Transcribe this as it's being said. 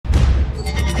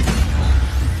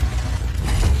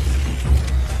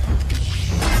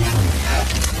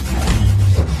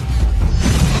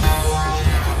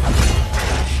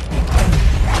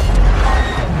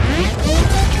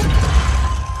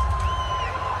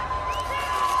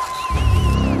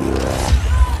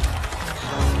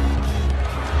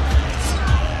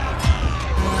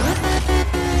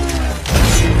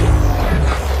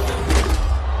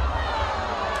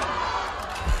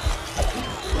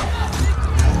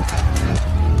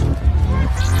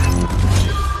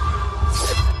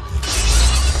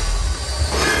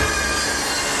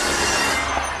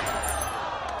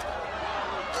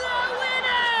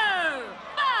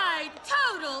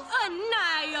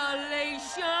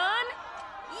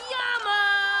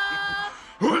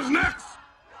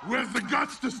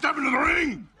guts to step into the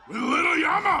ring with little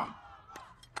Yama?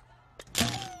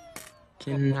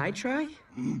 Can I try?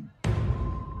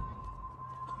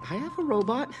 I have a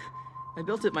robot. I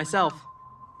built it myself.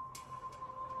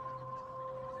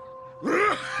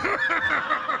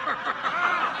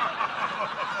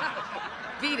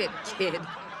 Beat it, kid.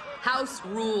 House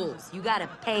rules. You gotta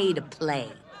pay to play.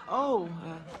 Oh,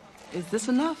 is this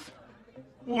enough?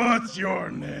 What's your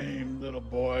name, little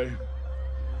boy?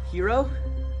 Hiro?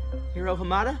 Hiro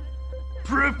Hamada?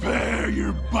 Prepare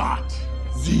your bot,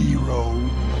 Zero.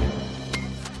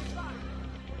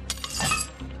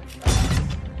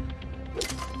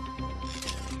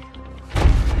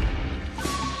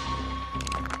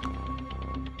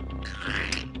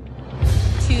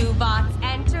 Two bots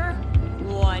enter,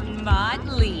 one bot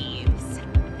leaves.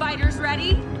 Fighters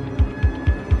ready?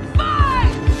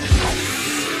 Fight!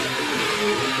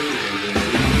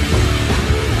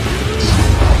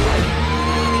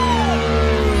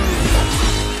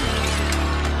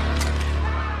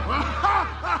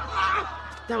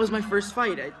 That was my first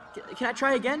fight. Can I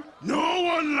try again? No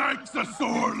one likes a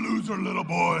sore loser, little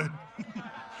boy.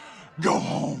 Go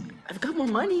home. I've got more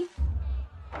money.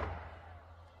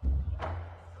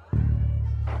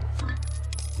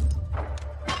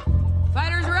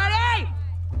 Fighters ready?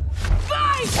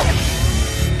 Fight!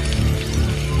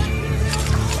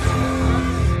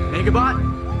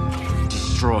 Megabot?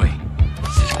 Destroy.